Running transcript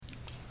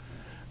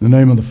In the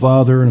name of the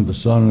Father, and of the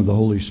Son, and of the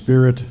Holy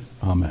Spirit.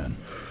 Amen.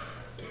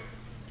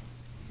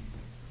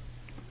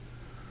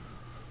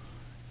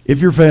 If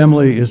your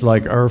family is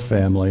like our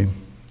family,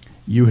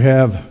 you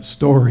have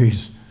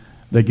stories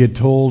that get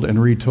told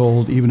and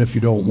retold even if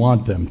you don't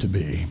want them to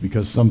be,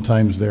 because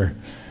sometimes they're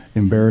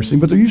embarrassing,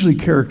 but they're usually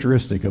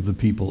characteristic of the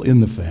people in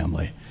the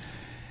family.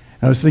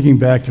 I was thinking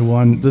back to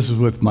one, this was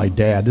with my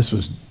dad, this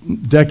was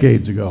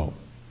decades ago,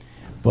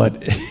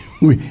 but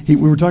we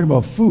were talking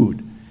about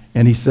food.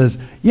 And he says,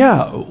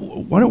 yeah,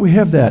 why don't we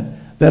have that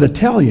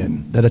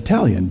Italian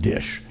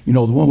dish, the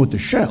one with the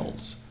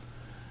shells?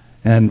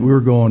 And we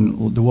were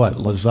going, what,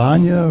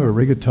 lasagna or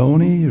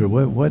rigatoni or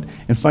what?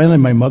 And finally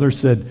my mother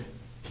said,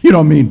 you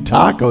don't mean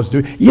tacos, do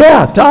you?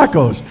 Yeah,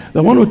 tacos,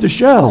 the one with the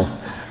shells.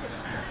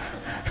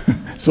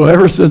 So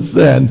ever since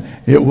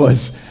then, it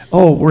was,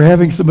 we're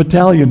having some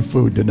Italian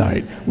food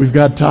tonight. We've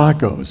got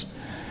tacos.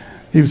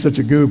 He was such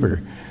a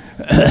goober.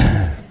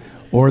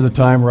 Or the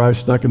time where I was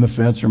stuck in the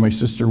fence, or my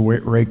sister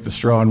raked the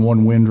straw in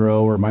one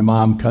windrow, or my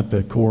mom cut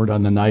the cord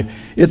on the knife.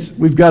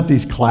 We've got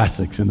these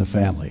classics in the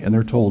family, and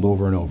they're told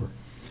over and over.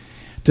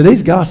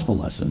 Today's gospel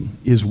lesson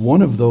is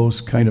one of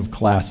those kind of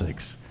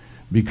classics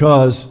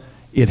because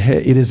it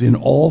is in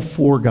all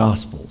four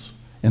gospels,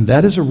 and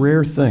that is a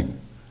rare thing.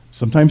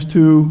 Sometimes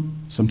two,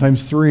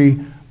 sometimes three,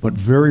 but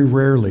very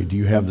rarely do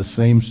you have the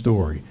same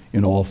story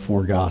in all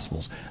four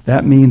gospels.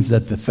 That means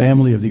that the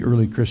family of the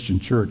early Christian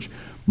church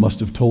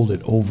must have told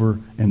it over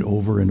and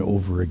over and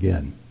over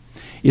again.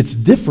 It's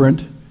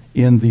different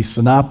in the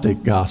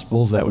synoptic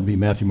gospels, that would be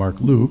Matthew, Mark,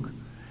 Luke.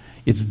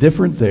 It's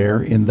different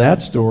there. In that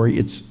story,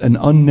 it's an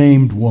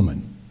unnamed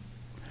woman.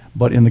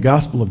 But in the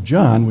Gospel of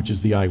John, which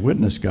is the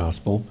eyewitness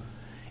gospel,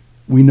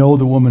 we know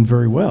the woman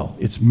very well.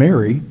 It's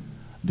Mary,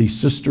 the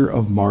sister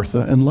of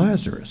Martha and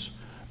Lazarus.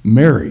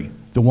 Mary,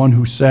 the one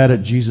who sat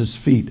at Jesus'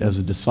 feet as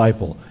a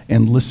disciple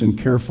and listened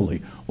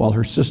carefully while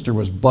her sister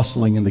was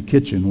bustling in the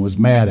kitchen and was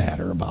mad at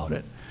her about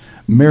it.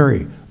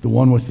 Mary, the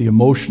one with the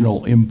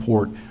emotional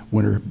import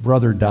when her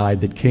brother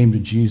died, that came to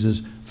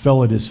Jesus,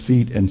 fell at his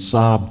feet and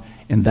sobbed,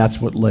 and that's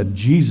what led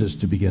Jesus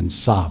to begin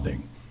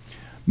sobbing.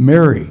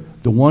 Mary,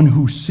 the one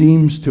who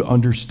seems to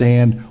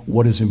understand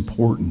what is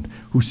important,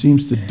 who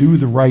seems to do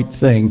the right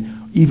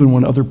thing even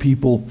when other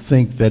people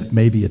think that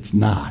maybe it's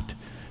not.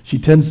 She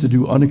tends to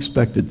do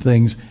unexpected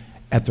things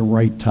at the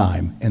right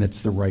time, and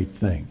it's the right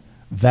thing.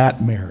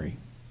 That Mary.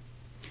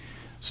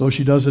 So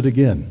she does it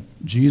again.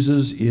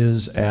 Jesus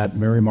is at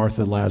Mary,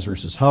 Martha,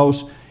 Lazarus'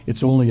 house.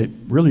 It's only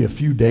really a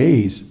few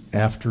days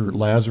after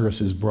Lazarus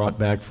is brought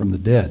back from the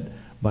dead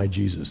by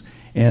Jesus.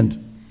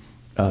 And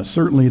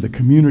certainly the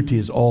community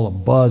is all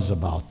abuzz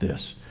about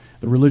this.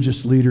 The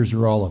religious leaders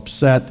are all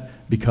upset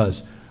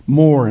because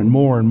more and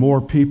more and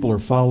more people are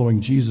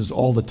following Jesus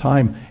all the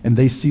time, and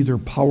they see their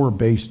power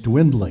base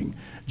dwindling.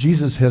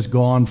 Jesus has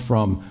gone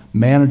from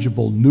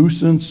manageable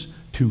nuisance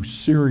to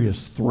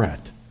serious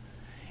threat.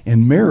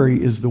 And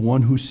Mary is the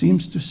one who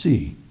seems to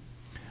see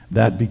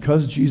that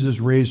because Jesus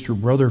raised her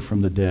brother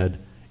from the dead,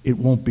 it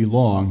won't be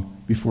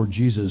long before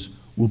Jesus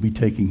will be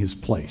taking his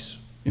place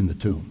in the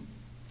tomb.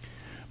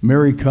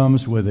 Mary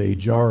comes with a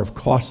jar of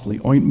costly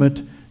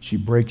ointment. She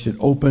breaks it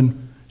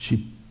open.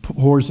 She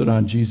pours it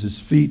on Jesus'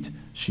 feet.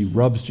 She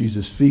rubs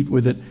Jesus' feet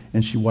with it,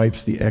 and she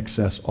wipes the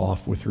excess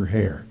off with her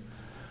hair.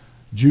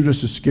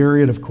 Judas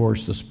Iscariot, of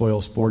course, the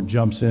spoilsport,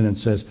 jumps in and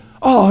says,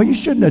 "Oh, you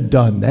shouldn't have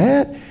done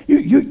that.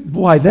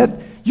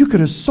 You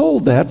could have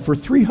sold that for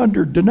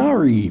 300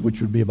 denarii,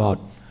 which would be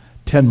about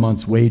 10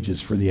 months'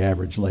 wages for the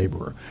average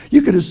laborer.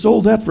 You could have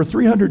sold that for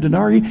 300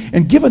 denarii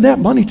and given that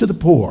money to the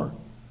poor."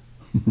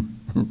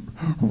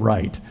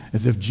 Right,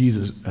 as if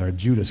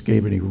Judas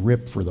gave any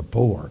rip for the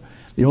poor.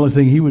 The only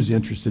thing he was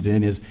interested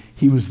in is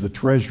he was the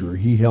treasurer.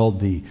 He held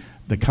the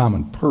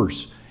common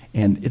purse,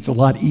 and it's a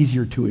lot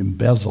easier to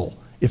embezzle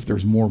if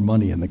there's more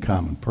money in the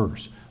common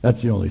purse.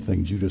 That's the only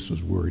thing Judas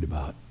was worried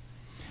about.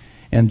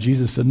 And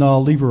Jesus said, "No,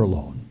 leave her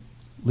alone.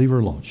 Leave her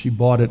alone. She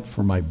bought it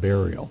for my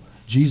burial."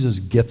 Jesus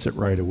gets it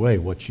right away,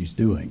 what she's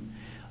doing.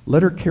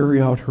 Let her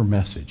carry out her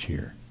message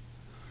here.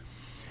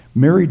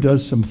 Mary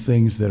does some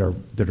things that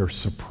are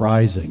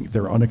surprising,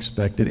 they're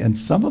unexpected, and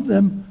some of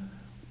them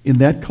in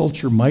that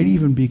culture might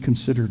even be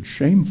considered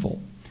shameful.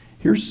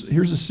 Here's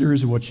a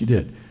series of what she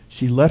did.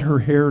 She let her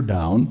hair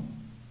down,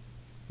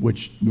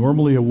 which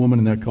normally a woman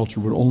in that culture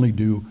would only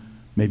do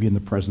maybe in the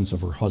presence of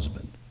her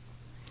husband.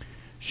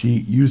 She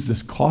used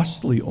this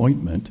costly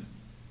ointment,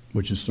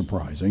 which is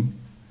surprising.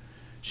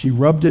 She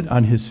rubbed it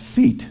on his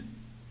feet.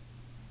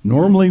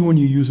 Normally when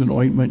you use an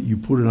ointment, you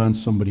put it on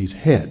somebody's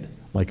head,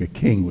 like a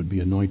king would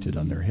be anointed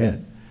on their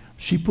head.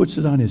 She puts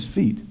it on his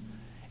feet,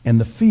 and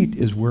the feet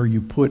is where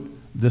you put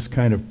this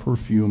kind of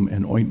perfume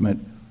and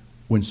ointment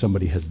when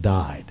somebody has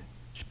died.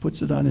 She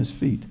puts it on his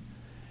feet.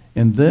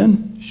 And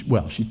then,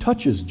 she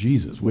touches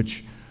Jesus,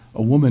 which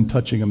a woman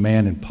touching a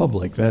man in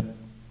public, that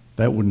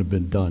wouldn't have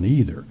been done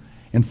either.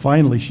 And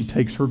finally, she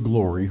takes her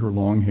glory, her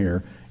long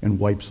hair, and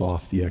wipes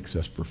off the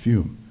excess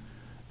perfume.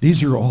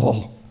 These are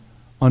all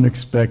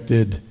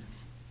unexpected,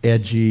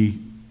 edgy,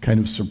 kind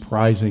of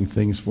surprising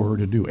things for her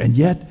to do. And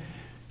yet,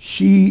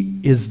 She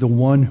is the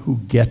one who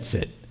gets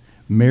it.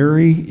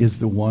 Mary is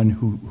the one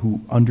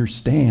who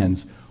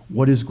understands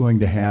what is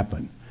going to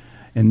happen.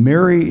 And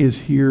Mary is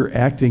here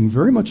acting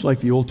very much like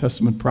the Old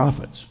Testament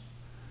prophets.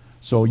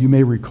 So you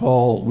may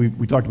recall,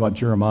 we talked about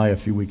Jeremiah a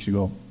few weeks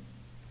ago.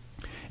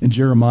 And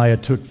Jeremiah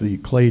took the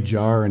clay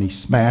jar and he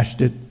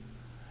smashed it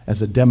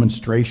as a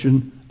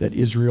demonstration that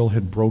Israel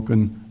had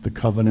broken the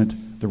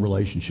covenant, the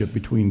relationship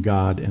between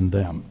God and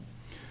them.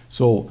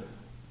 So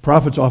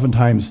prophets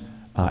oftentimes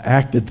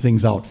acted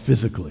things out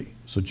physically.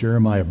 So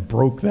Jeremiah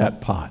broke that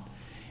pot.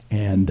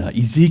 And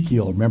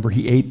Ezekiel, remember,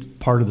 he ate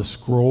part of the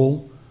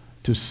scroll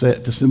to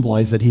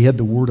symbolize that he had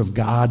the word of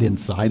God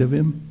inside of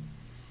him.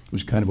 It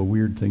was kind of a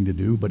weird thing to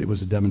do, but it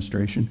was a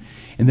demonstration.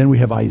 And then we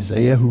have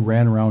Isaiah, who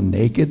ran around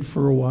naked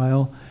for a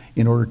while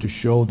in order to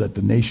show that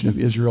the nation of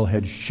Israel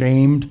had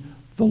shamed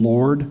the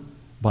Lord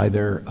by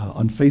their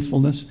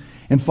unfaithfulness.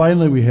 And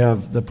finally, we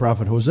have the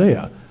prophet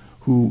Hosea,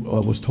 who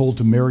was told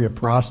to marry a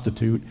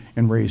prostitute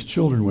and raise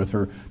children with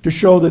her to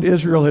show that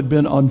Israel had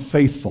been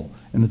unfaithful.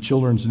 And the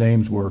children's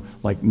names were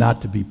like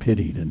not to be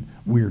pitied and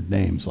weird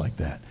names like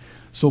that.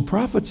 So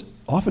prophets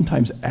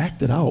oftentimes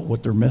acted out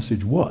what their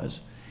message was.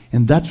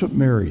 And that's what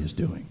Mary is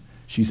doing.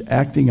 She's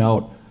acting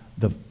out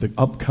the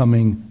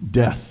upcoming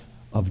death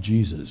of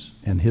Jesus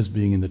and his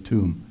being in the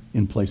tomb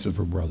in place of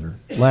her brother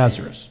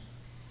Lazarus.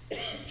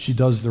 She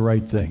does the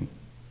right thing.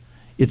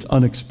 It's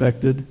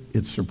unexpected,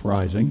 it's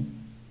surprising,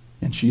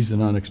 and she's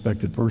an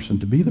unexpected person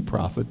to be the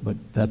prophet, but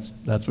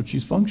that's what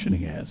she's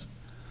functioning as.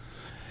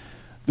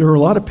 There are a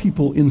lot of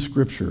people in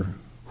Scripture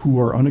who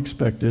are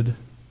unexpected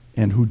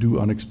and who do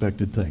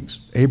unexpected things.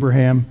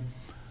 Abraham,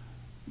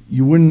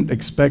 you wouldn't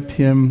expect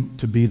him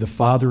to be the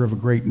father of a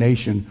great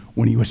nation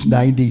when he was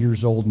 90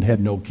 years old and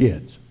had no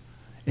kids.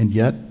 And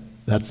yet,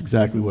 that's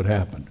exactly what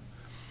happened.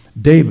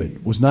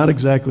 David was not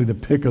exactly the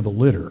pick of the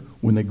litter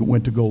when they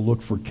went to go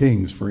look for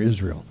kings for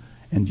Israel.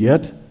 And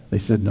yet, they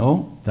said,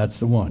 no, that's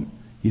the one.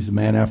 He's a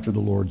man after the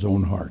Lord's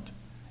own heart.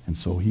 And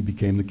so he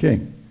became the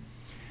king.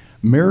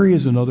 Mary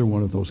is another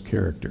one of those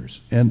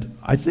characters. And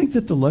I think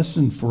that the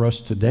lesson for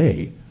us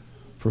today,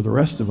 for the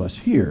rest of us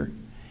here,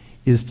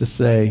 is to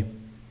say,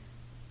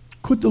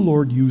 could the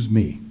Lord use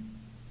me?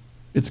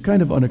 It's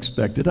kind of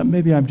unexpected.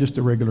 Maybe I'm just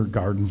a regular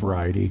garden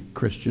variety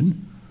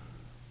Christian.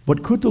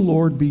 But could the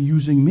Lord be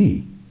using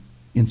me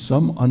in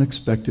some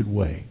unexpected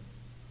way?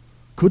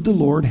 Could the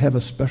Lord have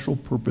a special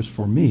purpose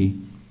for me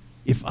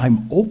if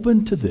I'm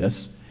open to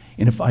this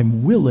and if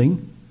I'm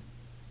willing?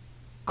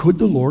 Could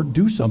the Lord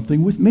do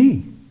something with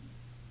me?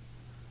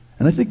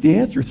 And I think the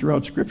answer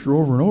throughout Scripture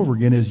over and over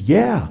again is,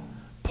 yeah.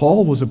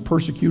 Paul was a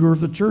persecutor of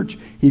the church.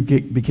 He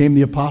became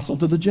the apostle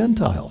to the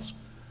Gentiles.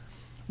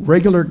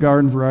 Regular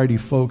garden variety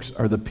folks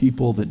are the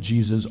people that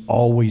Jesus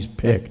always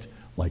picked,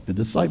 like the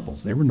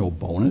disciples. They were no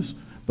bonus,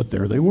 but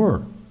there they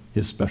were,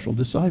 his special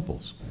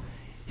disciples.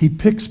 He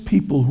picks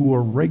people who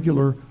are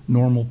regular,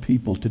 normal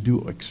people to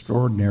do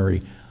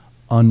extraordinary,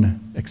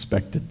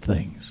 unexpected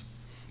things.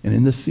 And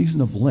in this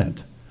season of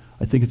Lent,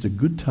 I think it's a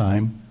good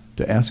time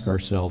to ask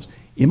ourselves,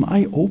 am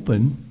I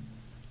open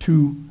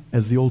to,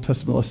 as the Old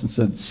Testament lesson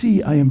said,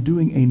 see, I am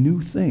doing a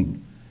new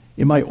thing.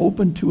 Am I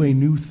open to a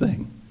new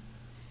thing?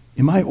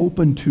 Am I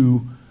open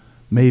to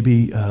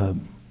maybe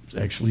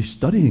actually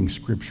studying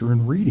Scripture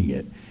and reading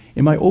it?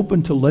 Am I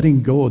open to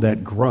letting go of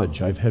that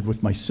grudge I've had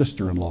with my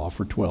sister-in-law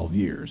for 12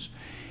 years?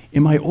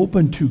 Am I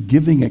open to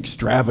giving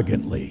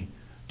extravagantly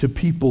to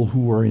people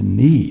who are in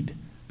need,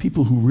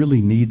 people who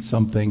really need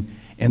something,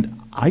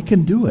 and I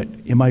can do it?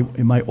 Am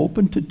I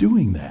open to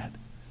doing that?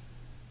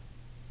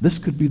 This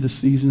could be the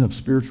season of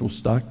spiritual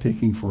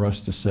stock-taking for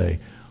us to say,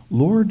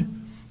 Lord,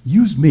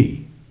 use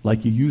me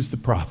like you used the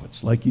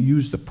prophets, like you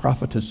used the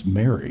prophetess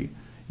Mary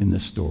in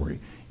this story.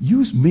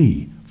 Use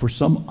me for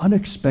some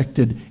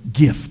unexpected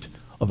gift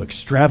of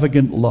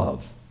extravagant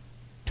love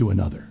to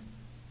another.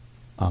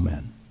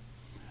 Amen.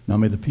 Now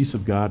may the peace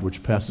of God,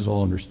 which passes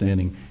all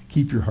understanding,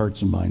 keep your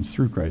hearts and minds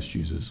through Christ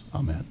Jesus.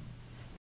 Amen.